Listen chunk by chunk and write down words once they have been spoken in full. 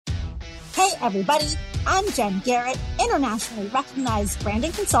Hey everybody, I'm Jen Garrett, internationally recognized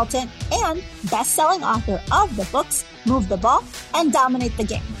branding consultant and best-selling author of the books Move the Ball and Dominate the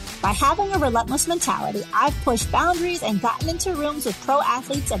Game. By having a relentless mentality, I've pushed boundaries and gotten into rooms with pro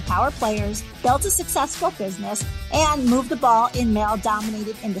athletes and power players, built a successful business, and moved the ball in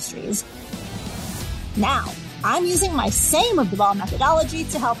male-dominated industries. Now, I'm using my same Move the Ball methodology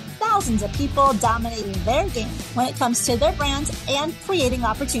to help thousands of people dominating their game when it comes to their brands and creating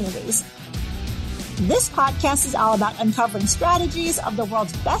opportunities. This podcast is all about uncovering strategies of the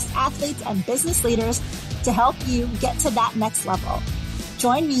world's best athletes and business leaders to help you get to that next level.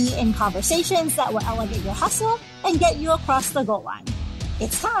 Join me in conversations that will elevate your hustle and get you across the goal line.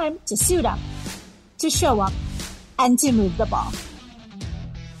 It's time to suit up, to show up, and to move the ball.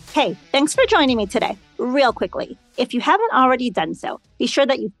 Hey, thanks for joining me today. Real quickly, if you haven't already done so, be sure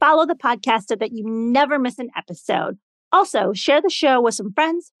that you follow the podcast so that you never miss an episode. Also, share the show with some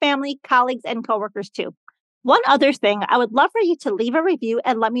friends, family, colleagues, and coworkers too. One other thing, I would love for you to leave a review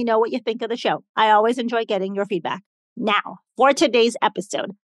and let me know what you think of the show. I always enjoy getting your feedback. Now, for today's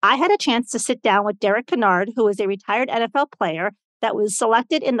episode, I had a chance to sit down with Kennard, who is a retired NFL player that was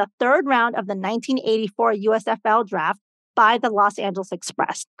selected in the third round of the 1984 USFL draft by the Los Angeles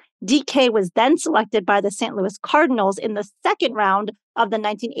Express. DK was then selected by the St. Louis Cardinals in the second round of the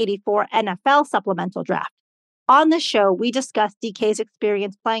 1984 NFL supplemental draft. On the show, we discussed DK's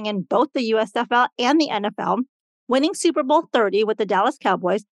experience playing in both the USFL and the NFL, winning Super Bowl 30 with the Dallas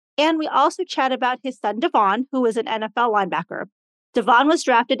Cowboys, and we also chat about his son, Devon, who is an NFL linebacker. Devon was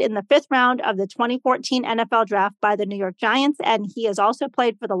drafted in the fifth round of the 2014 NFL draft by the New York Giants, and he has also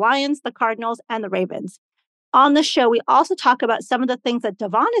played for the Lions, the Cardinals, and the Ravens. On the show, we also talk about some of the things that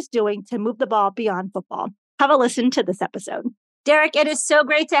Devon is doing to move the ball beyond football. Have a listen to this episode. Derek, it is so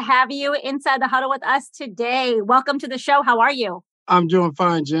great to have you inside the huddle with us today. Welcome to the show. How are you? I'm doing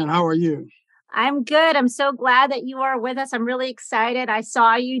fine, Jen. How are you? I'm good. I'm so glad that you are with us. I'm really excited. I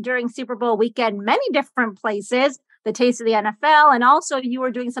saw you during Super Bowl weekend, many different places, the Taste of the NFL, and also you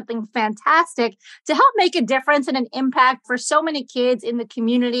were doing something fantastic to help make a difference and an impact for so many kids in the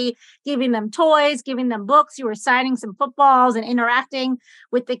community, giving them toys, giving them books. You were signing some footballs and interacting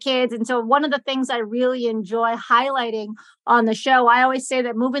with the kids. And so one of the things I really enjoy highlighting on the show, I always say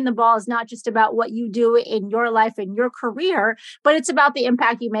that moving the ball is not just about what you do in your life and your career, but it's about the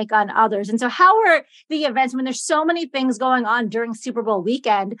impact you make on others. And so how were the events when there's so many things going on during Super Bowl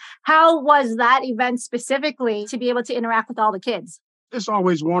weekend? How was that event specifically to be able to interact with all the kids? It's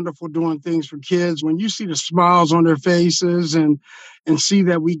always wonderful doing things for kids. When you see the smiles on their faces and see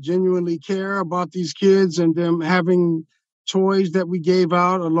that we genuinely care about these kids and them having toys that we gave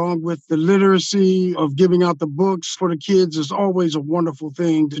out along with the literacy of giving out the books for the kids is always a wonderful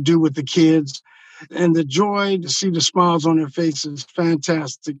thing to do with the kids. And the joy to see the smiles on their faces,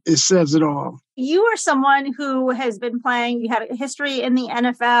 fantastic. It says it all. You are someone who has been playing, you had a history in the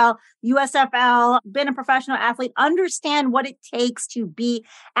NFL, USFL, been a professional athlete, understand what it takes to be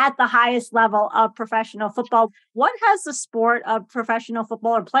at the highest level of professional football. What has the sport of professional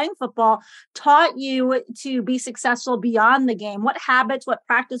football or playing football taught you to be successful beyond the game? What habits, what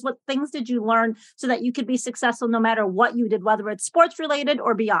practice, what things did you learn so that you could be successful no matter what you did, whether it's sports related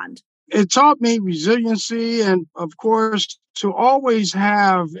or beyond? It taught me resiliency and, of course, to always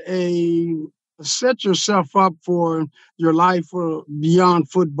have set yourself up for your life for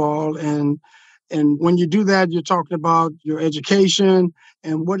beyond football. And when you do that, you're talking about your education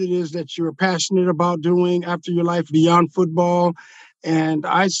and what it is that you're passionate about doing after your life beyond football. And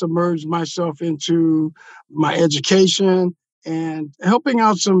I submerged myself into my education and helping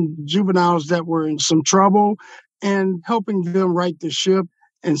out some juveniles that were in some trouble and helping them right the ship.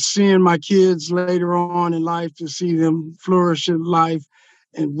 And seeing my kids later on in life, to see them flourish in life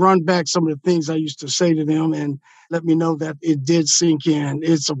and run back some of the things I used to say to them and let me know that it did sink in.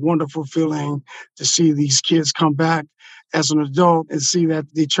 It's a wonderful feeling to see these kids come back as an adult and see that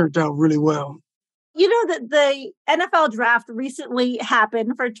they turned out really well. You know that the NFL draft recently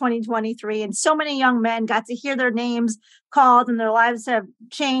happened for 2023, and so many young men got to hear their names called and their lives have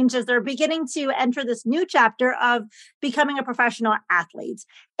changed as they're beginning to enter this new chapter of becoming a professional athlete.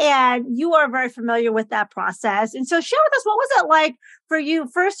 And you are very familiar with that process. And so share with us, what was it like for you?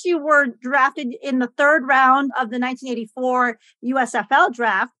 First, you were drafted in the third round of the 1984 USFL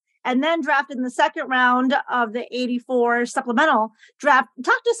draft, and then drafted in the second round of the 84 supplemental draft.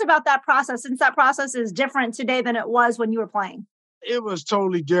 Talk to us about that process, since that process is different today than it was when you were playing. It was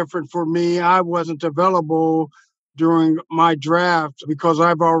totally different for me. I wasn't available during my draft because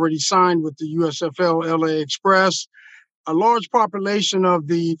I've already signed with the USFL LA Express. A large population of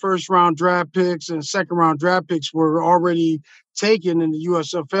the first round draft picks and second round draft picks were already taken in the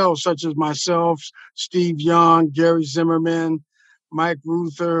USFL, such as myself, Steve Young, Gary Zimmerman, Mike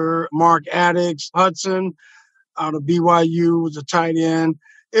Ruther, Mark Addix, Hudson out of BYU was a tight end.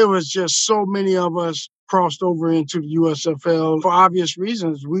 It was just so many of us crossed over into the USFL for obvious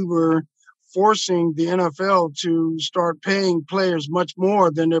reasons. We were forcing the NFL to start paying players much more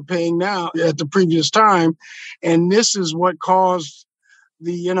than they're paying now at the previous time. And this is what caused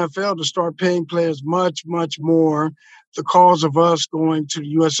the NFL to start paying players much, much more. The cause of us going to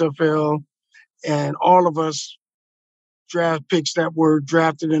the USFL and all of us draft picks that were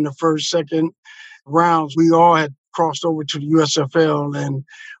drafted in the first, second rounds, we all had crossed over to the USFL. And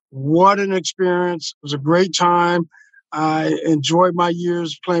what an experience. It was a great time. I enjoyed my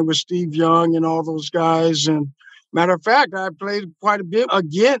years playing with Steve Young and all those guys. And matter of fact, I played quite a bit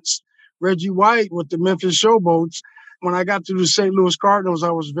against Reggie White with the Memphis Showboats. When I got to the St. Louis Cardinals,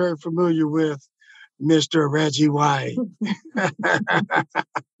 I was very familiar with Mr. Reggie White.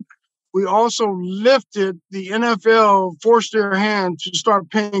 We also lifted the NFL, forced their hand to start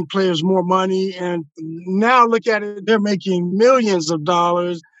paying players more money. And now look at it, they're making millions of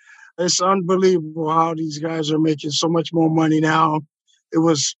dollars. It's unbelievable how these guys are making so much more money now. It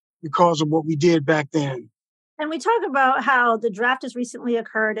was because of what we did back then. And we talk about how the draft has recently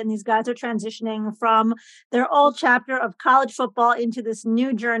occurred and these guys are transitioning from their old chapter of college football into this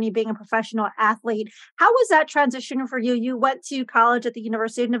new journey being a professional athlete. How was that transition for you? You went to college at the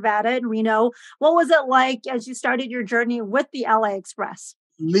University of Nevada in Reno. What was it like as you started your journey with the LA Express?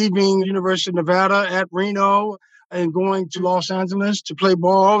 Leaving University of Nevada at Reno and going to Los Angeles to play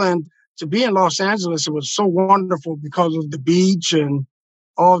ball. And to be in Los Angeles, it was so wonderful because of the beach and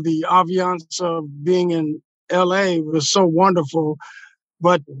all the ambiance of being in LA was so wonderful.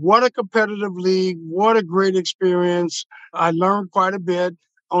 But what a competitive league. What a great experience. I learned quite a bit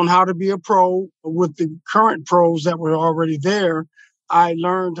on how to be a pro with the current pros that were already there. I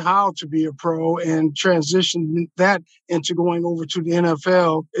learned how to be a pro and transitioned that into going over to the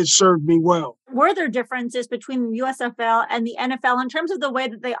NFL. It served me well. Were there differences between the USFL and the NFL in terms of the way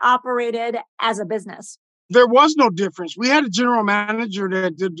that they operated as a business? There was no difference. We had a general manager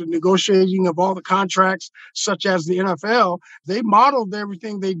that did the negotiating of all the contracts, such as the NFL. They modeled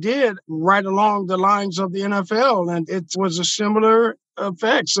everything they did right along the lines of the NFL, and it was a similar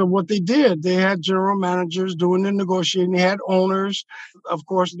effects of what they did. They had general managers doing the negotiating. They had owners, of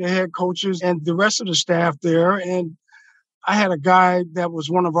course, they had coaches and the rest of the staff there. And I had a guy that was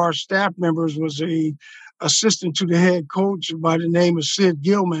one of our staff members, was a assistant to the head coach by the name of Sid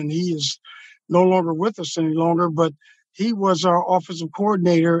Gilman. He is no longer with us any longer, but he was our offensive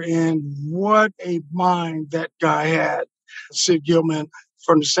coordinator, and what a mind that guy had, Sid Gilman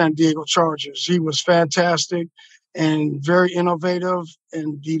from the San Diego Chargers. He was fantastic and very innovative,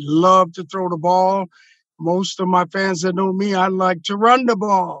 and he loved to throw the ball. Most of my fans that know me, I like to run the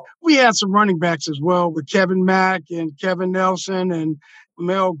ball. We had some running backs as well with Kevin Mack and Kevin Nelson and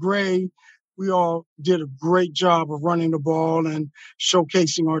Mel Gray. We all did a great job of running the ball and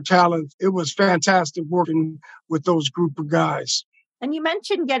showcasing our talent. It was fantastic working with those group of guys. And you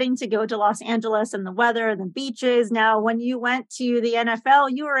mentioned getting to go to Los Angeles and the weather and the beaches. Now, when you went to the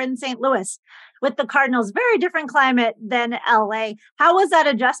NFL, you were in St. Louis with the Cardinals, very different climate than LA. How was that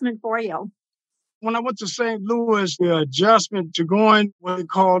adjustment for you? When I went to St. Louis, the adjustment to going what they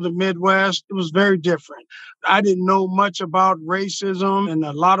call the Midwest, it was very different. I didn't know much about racism and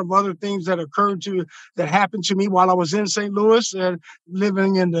a lot of other things that happened to me while I was in St. Louis and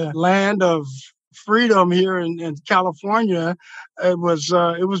living in the land of freedom here in California. It was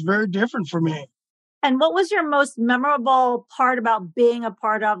very different for me. And what was your most memorable part about being a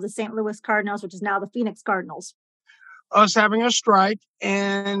part of the St. Louis Cardinals, which is now the Phoenix Cardinals? Us having a strike,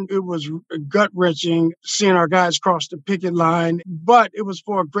 and it was gut-wrenching seeing our guys cross the picket line, but it was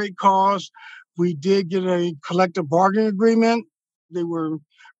for a great cause. We did get a collective bargaining agreement. They were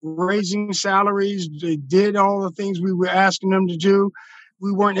raising salaries. They did all the things we were asking them to do.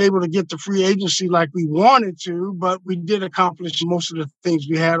 We weren't able to get the free agency like we wanted to, but we did accomplish most of the things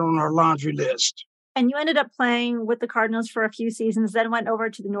we had on our laundry list. And you ended up playing with the Cardinals for a few seasons, then went over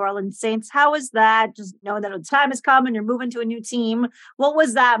to the New Orleans Saints. How was that? Just knowing that the time has come and you're moving to a new team. What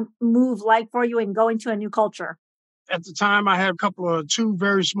was that move like for you in going to a new culture? At the time, I had two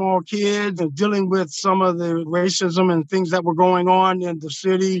very small kids and dealing with some of the racism and things that were going on in the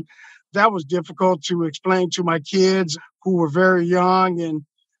city. That was difficult to explain to my kids who were very young. And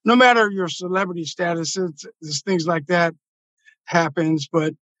no matter your celebrity status, it's things like that happens.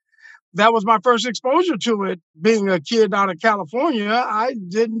 But that was my first exposure to it. Being a kid out of California, I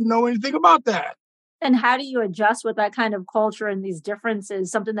didn't know anything about that. And how do you adjust with that kind of culture and these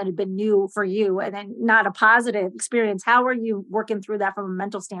differences, something that had been new for you and then not a positive experience? How are you working through that from a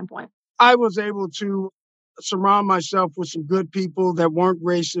mental standpoint? I was able to surround myself with some good people that weren't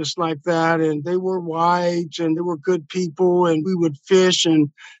racist like that, and they were white and they were good people, and we would fish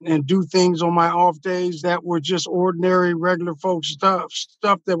and do things on my off days that were just ordinary regular folk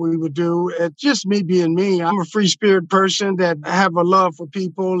stuff that we would do. It's just me being me. I'm a free spirit person that have a love for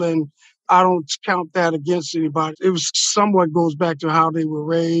people, and I don't count that against anybody. It was somewhat goes back to how they were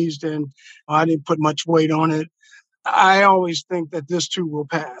raised, and I didn't put much weight on it. I always think that this too will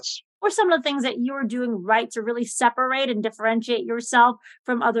pass. What are some of the things that you are doing right to really separate and differentiate yourself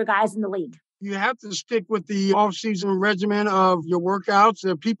from other guys in the league? You have to stick with the off-season regimen of your workouts.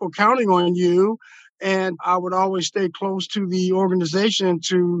 There are people counting on you. And I would always stay close to the organization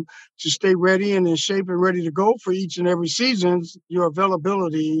to stay ready and in shape and ready to go for each and every season. Your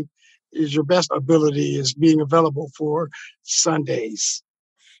availability is your best ability is being available for Sundays.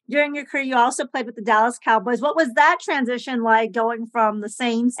 During your career, you also played with the Dallas Cowboys. What was that transition like going from the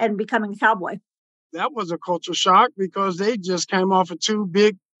Saints and becoming a Cowboy? That was a culture shock because they just came off of two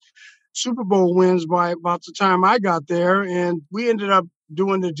big Super Bowl wins by about the time I got there. And we ended up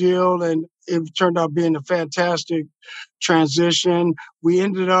doing the deal, and it turned out being a fantastic transition. We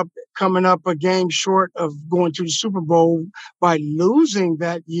ended up coming up a game short of going to the Super Bowl by losing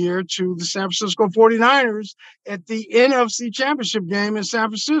that year to the San Francisco 49ers at the NFC Championship game in San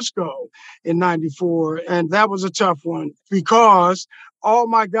Francisco in 94. And that was a tough one because all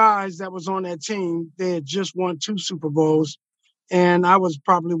my guys that was on that team, they had just won two Super Bowls, and I was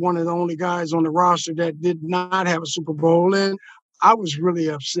probably one of the only guys on the roster that did not have a Super Bowl. And I was really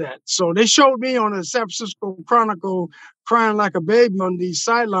upset. So they showed me on the San Francisco Chronicle crying like a baby on the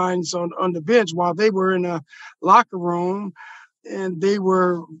sidelines on the bench while they were in a locker room. And they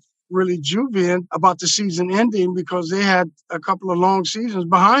were really jubilant about the season ending because they had a couple of long seasons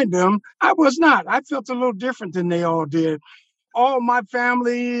behind them. I was not. I felt a little different than they all did. All my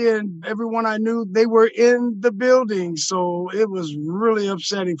family and everyone I knew, they were in the building. So it was really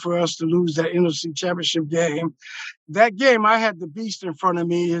upsetting for us to lose that NFC Championship game. That game, I had the beast in front of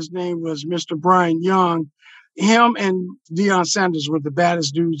me. His name was Mr. Brian Young. Him and Deion Sanders were the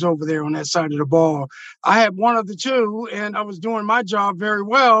baddest dudes over there on that side of the ball. I had one of the two, and I was doing my job very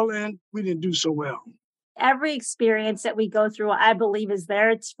well, and we didn't do so well. Every experience that we go through, I believe, is there.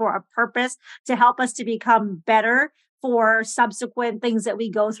 It's for a purpose to help us to become better for subsequent things that we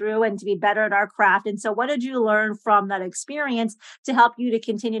go through and to be better at our craft. And so what did you learn from that experience to help you to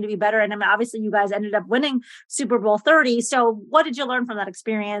continue to be better? And I mean, obviously you guys ended up winning Super Bowl 30. So what did you learn from that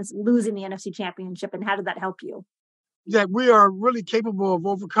experience, losing the NFC Championship, and how did that help you? That we are really capable of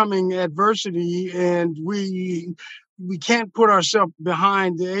overcoming adversity, and we can't put ourselves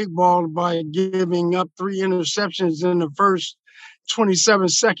behind the eight ball by giving up three interceptions in the first 27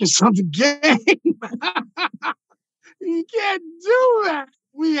 seconds of the game. You can't do that.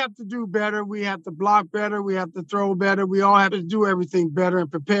 We have to do better. We have to block better. We have to throw better. We all have to do everything better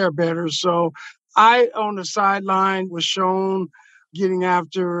and prepare better. So I, on the sideline, was shown getting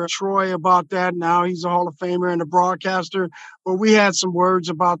after Troy about that. Now he's a Hall of Famer and a broadcaster. But we had some words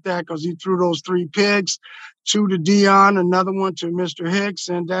about that because he threw those three picks, two to Dion, another one to Mr. Hicks.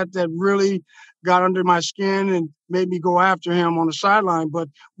 And that really got under my skin and made me go after him on the sideline. But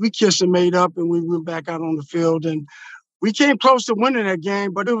we kissed and made up, and we went back out on the field. And we came close to winning that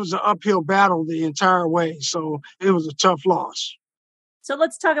game, but it was an uphill battle the entire way. So it was a tough loss. So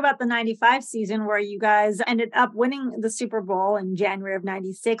let's talk about the 95 season where you guys ended up winning the Super Bowl in January of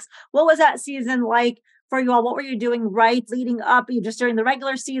 96. What was that season like for you all? What were you doing right leading up, just during the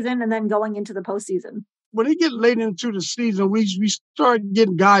regular season and then going into the postseason? When it get late into the season, we started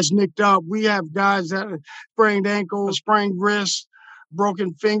getting guys nicked up. We have guys that have sprained ankle, sprained wrist,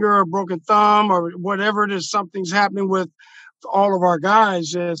 broken finger or broken thumb or whatever it is, something's happening with all of our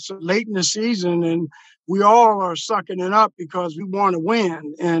guys. It's late in the season and we all are sucking it up because we want to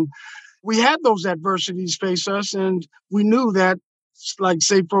win. And we had those adversities face us, and we knew that, like,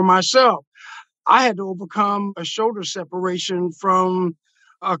 say, for myself, I had to overcome a shoulder separation from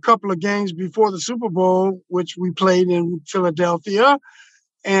a couple of games before the Super Bowl, which we played in Philadelphia,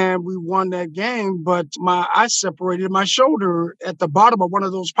 and we won that game. But I separated my shoulder at the bottom of one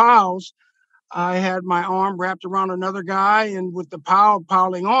of those piles. I had my arm wrapped around another guy, and with the pile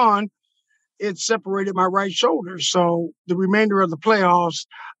piling on, it separated my right shoulder. So the remainder of the playoffs,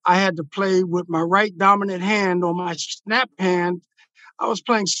 I had to play with my right dominant hand on my snap hand. I was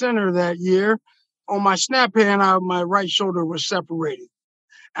playing center that year. On my snap hand, my right shoulder was separated.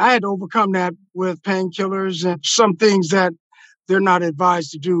 I had to overcome that with painkillers and some things that they're not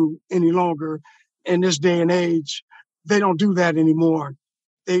advised to do any longer. in this day and age, they don't do that anymore.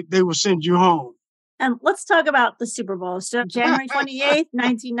 They will send you home. And let's talk about the Super Bowl. So January 28th,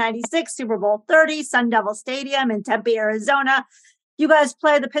 1996, Super Bowl 30, Sun Devil Stadium in Tempe, Arizona. You guys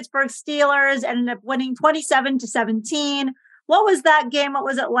play the Pittsburgh Steelers, ended up winning 27-17. What was that game? What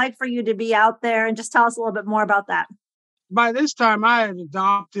was it like for you to be out there? And just tell us a little bit more about that. By this time, I had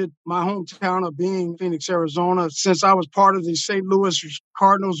adopted my hometown of being Phoenix, Arizona. Since I was part of the St. Louis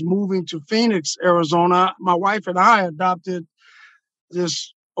Cardinals moving to Phoenix, Arizona, my wife and I adopted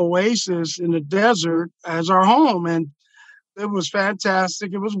this oasis in the desert as our home. And it was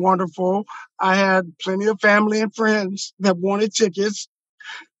fantastic. It was wonderful. I had plenty of family and friends that wanted tickets.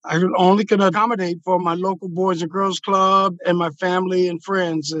 I only could accommodate for my local Boys and Girls Club, and my family and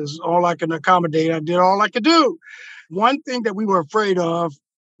friends is all I can accommodate. I did all I could do. One thing that we were afraid of,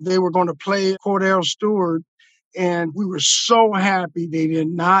 they were going to play Cordell Stewart, and we were so happy they did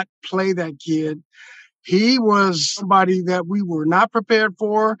not play that kid. He was somebody that we were not prepared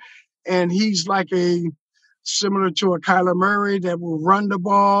for, and he's like similar to a Kyler Murray that will run the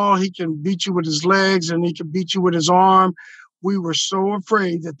ball. He can beat you with his legs, and he can beat you with his arm. We were so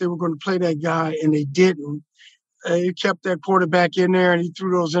afraid that they were going to play that guy, and they didn't. He kept that quarterback in there, and he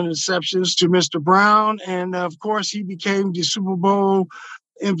threw those interceptions to Mr. Brown. And, of course, he became the Super Bowl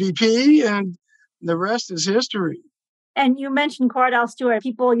MVP, and the rest is history. And you mentioned Cordell Stewart.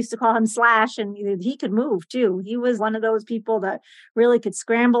 People used to call him Slash, and he could move too. He was one of those people that really could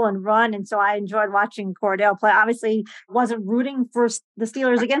scramble and run. And so I enjoyed watching Cordell play. Obviously, wasn't rooting for the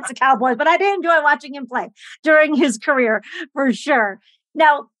Steelers against the Cowboys, but I did enjoy watching him play during his career for sure.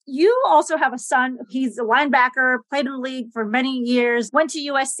 Now, you also have a son. He's a linebacker, played in the league for many years, went to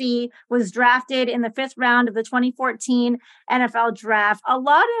USC, was drafted in the 5th round of the 2014 NFL draft. A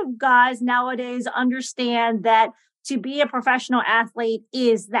lot of guys nowadays understand that to be a professional athlete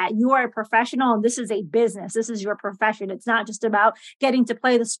is that you are a professional and this is a business. This is your profession. It's not just about getting to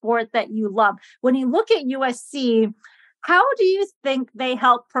play the sport that you love. When you look at USC, how do you think they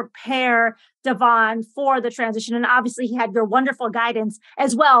help prepare Devon for the transition? And obviously he had your wonderful guidance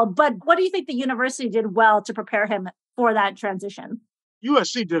as well, but what do you think the university did well to prepare him for that transition?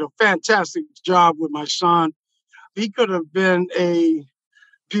 USC did a fantastic job with my son. He could have been a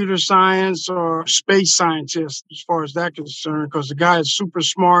computer science or space scientist as far as that concerned, because the guy is super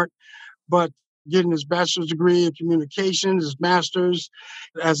smart, but getting his bachelor's degree in communications, his master's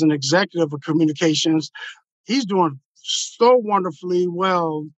as an executive of communications, he's doing so wonderfully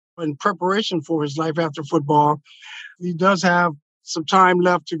well in preparation for his life after football. He does have some time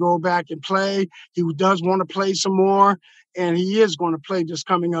left to go back and play. He does want to play some more, and he is going to play this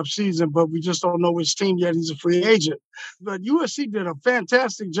coming up season, but we just don't know which team yet. He's a free agent. But USC did a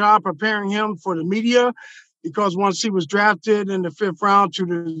fantastic job preparing him for the media, because once he was drafted in the 5th round to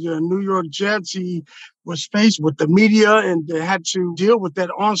the New York Jets, he was faced with the media, and they had to deal with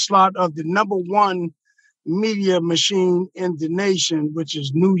that onslaught of the number one media machine in the nation, which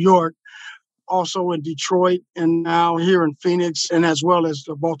is New York, also in Detroit, and now here in Phoenix, and as well as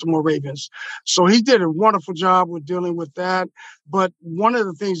the Baltimore Ravens. So he did a wonderful job with dealing with that. But one of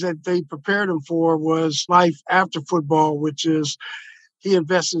the things that they prepared him for was life after football, which is he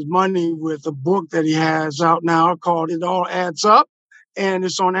invests his money with a book that he has out now called It All Adds Up. And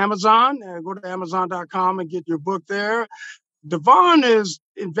it's on Amazon. Go to Amazon.com and get your book there. Devon is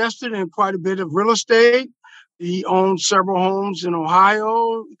invested in quite a bit of real estate. He owns several homes in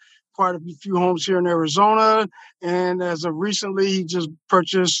Ohio, quite a few homes here in Arizona. And as of recently, he just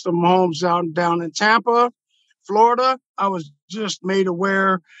purchased some homes down in Tampa, Florida. I was just made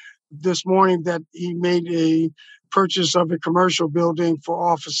aware this morning that he made a purchase of a commercial building for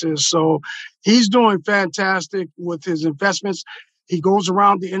offices. So he's doing fantastic with his investments. He goes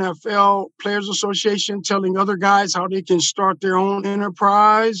around the NFL Players Association telling other guys how they can start their own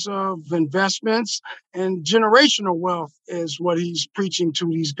enterprise of investments, and generational wealth is what he's preaching to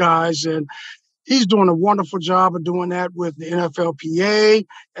these guys. And he's doing a wonderful job of doing that with the NFLPA,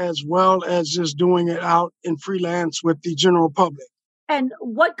 as well as just doing it out in freelance with the general public. And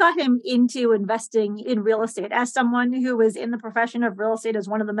what got him into investing in real estate? As someone who is in the profession of real estate, is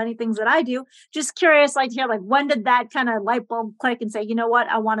one of the many things that I do, just curious, like, here, like, when did that kind of light bulb click and say, you know what,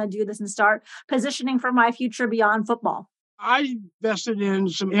 I want to do this and start positioning for my future beyond football? I invested in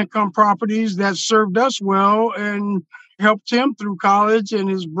some income properties that served us well and helped him through college, and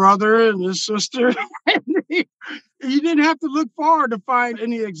his brother and his sister. He didn't have to look far to find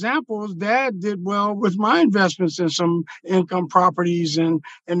any examples. Dad did well with my investments in some income properties and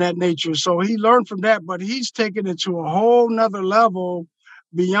that nature. So he learned from that, but he's taken it to a whole nother level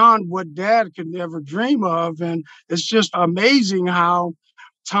beyond what Dad could ever dream of. And it's just amazing how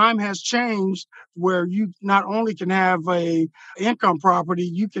time has changed where you not only can have a income property,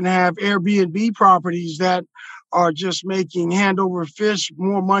 you can have Airbnb properties that are just making hand over fist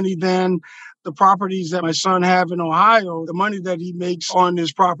more money than the properties that my son have in Ohio. The money that he makes on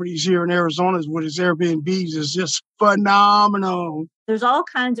his properties here in Arizona with his Airbnbs is just phenomenal. There's all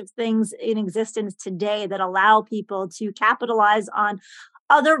kinds of things in existence today that allow people to capitalize on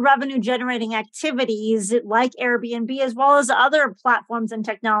other revenue generating activities like Airbnb, as well as other platforms and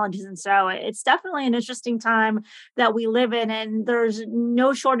technologies. And so it's definitely an interesting time that we live in. And there's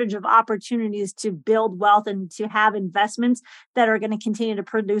no shortage of opportunities to build wealth and to have investments that are going to continue to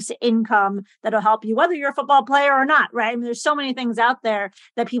produce income that'll help you, whether you're a football player or not, right? I mean, there's so many things out there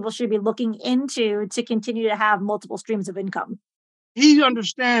that people should be looking into to continue to have multiple streams of income. He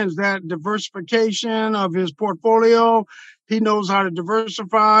understands that diversification of his portfolio. He knows how to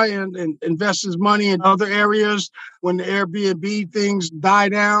diversify and invest his money in other areas. When the Airbnb things die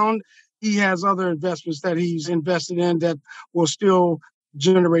down, he has other investments that he's invested in that will still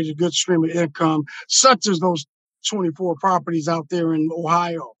generate a good stream of income, such as those 24 properties out there in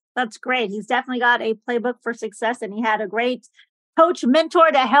Ohio. That's great. He's definitely got a playbook for success, and he had a great coach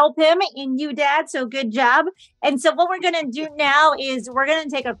mentor to help him in you, Dad. So good job. And so what we're going to do now is we're going to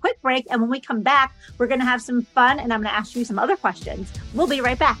take a quick break. And when we come back, we're going to have some fun. And I'm going to ask you some other questions. We'll be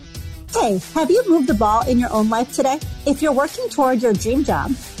right back. Hey, have you moved the ball in your own life today? If you're working toward your dream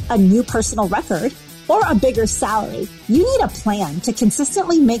job, a new personal record, or a bigger salary, you need a plan to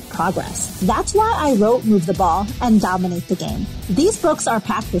consistently make progress. That's why I wrote Move the Ball and Dominate the Game. These books are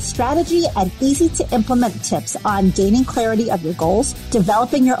packed with strategy and easy to implement tips on gaining clarity of your goals,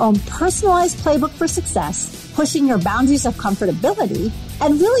 developing your own personalized playbook for success, pushing your boundaries of comfortability,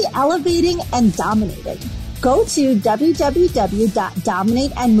 and really elevating and dominating. Go to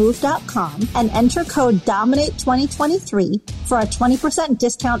www.dominateandmove.com and enter code DOMINATE2023 for a 20%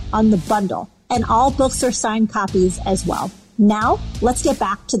 discount on the bundle. And all books are signed copies as well. Now, let's get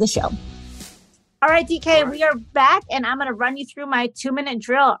back to the show. All right, DK, we are back, and I'm going to run you through my 2-minute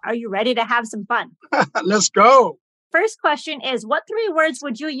drill. Are you ready to have some fun? Let's go. First question is, what 3 words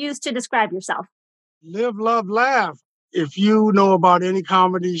would you use to describe yourself? Live, love, laugh. If you know about any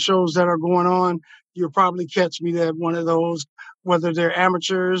comedy shows that are going on, you'll probably catch me at one of those, whether they're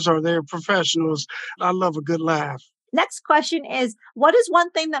amateurs or they're professionals. I love a good laugh. Next question is, what is one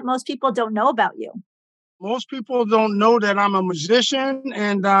thing that most people don't know about you? Most people don't know that I'm a musician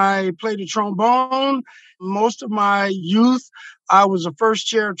and I play the trombone. Most of my youth, I was a first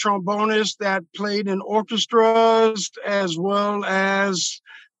chair trombonist that played in orchestras as well as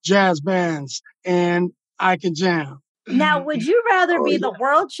jazz bands, and I can jam. Now, would you rather be the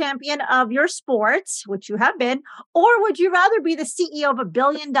world champion of your sports, which you have been, or would you rather be the CEO of a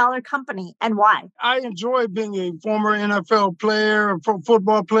billion-dollar company, and why? I enjoy being a former NFL player, a pro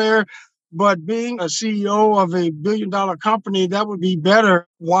football player, but being a CEO of a billion-dollar company, that would be better.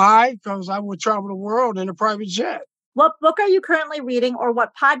 Why? Because I would travel the world in a private jet. What book are you currently reading, or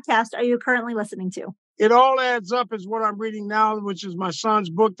what podcast are you currently listening to? It all adds up is what I'm reading now, which is my son's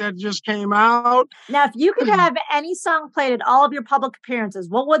book that just came out. Now, if you could have any song played at all of your public appearances,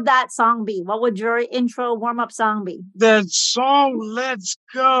 what would that song be? What would your intro warm-up song be? That song, Let's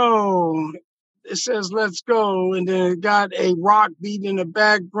Go. It says, let's go. And then it got a rock beat in the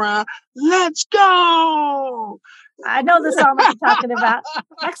background. Let's go. I know the song that you're talking about.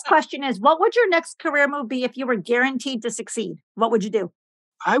 Next question is, what would your next career move be if you were guaranteed to succeed? What would you do?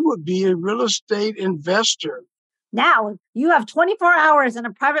 I would be a real estate investor. Now, you have 24 hours in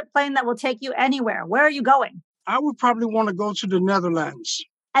a private plane that will take you anywhere. Where are you going? I would probably want to go to the Netherlands.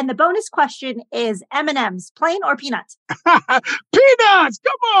 And the bonus question is M&Ms, plain or peanuts? Peanuts,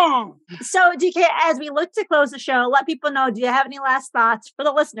 come on. So, DK, as we look to close the show, let people know, do you have any last thoughts for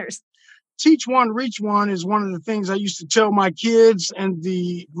the listeners? Teach one, reach one is one of the things I used to tell my kids and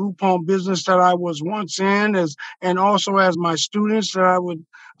the group home business that I was once in, and also as my students that I would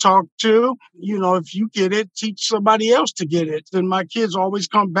talk to. You know, if you get it, teach somebody else to get it. Then my kids always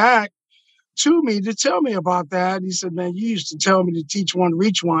come back to me to tell me about that. He said, man, you used to tell me to teach one,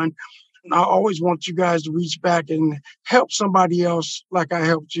 reach one. And I always want you guys to reach back and help somebody else like I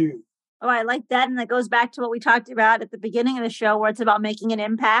helped you. Oh, I like that. And that goes back to what we talked about at the beginning of the show, where it's about making an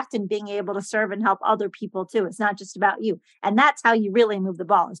impact and being able to serve and help other people too. It's not just about you. And that's how you really move the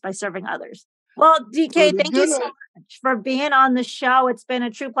ball, is by serving others. Well, DK, thank you so much much for being on the show. It's been a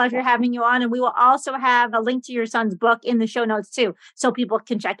true pleasure having you on. And we will also have a link to your son's book in the show notes too, so people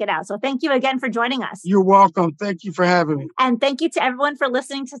can check it out. So thank you again for joining us. You're welcome. Thank you for having me. And thank you to everyone for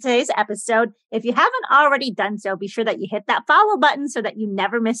listening to today's episode. If you haven't already done so, be sure that you hit that follow button so that you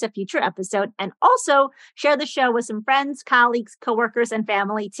never miss a future episode. And also share the show with some friends, colleagues, coworkers, and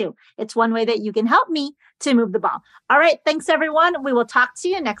family too. It's one way that you can help me to move the ball. All right. Thanks, everyone. We will talk to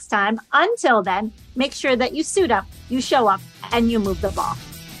you next time. Until then, make sure that you suit up, you show up, and you move the ball.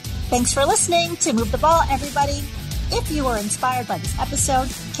 Thanks for listening to Move the Ball, everybody. If you were inspired by this episode,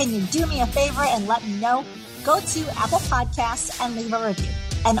 can you do me a favor and let me know? Go to Apple Podcasts and leave a review.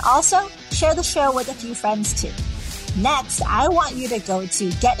 And also share the show with a few friends too. Next, I want you to go to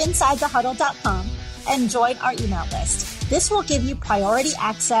getinsidethehuddle.com and join our email list. This will give you priority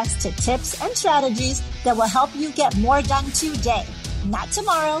access to tips and strategies that will help you get more done today. Not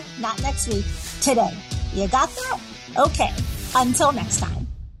tomorrow, not next week, today. You got that? Okay. Until next time.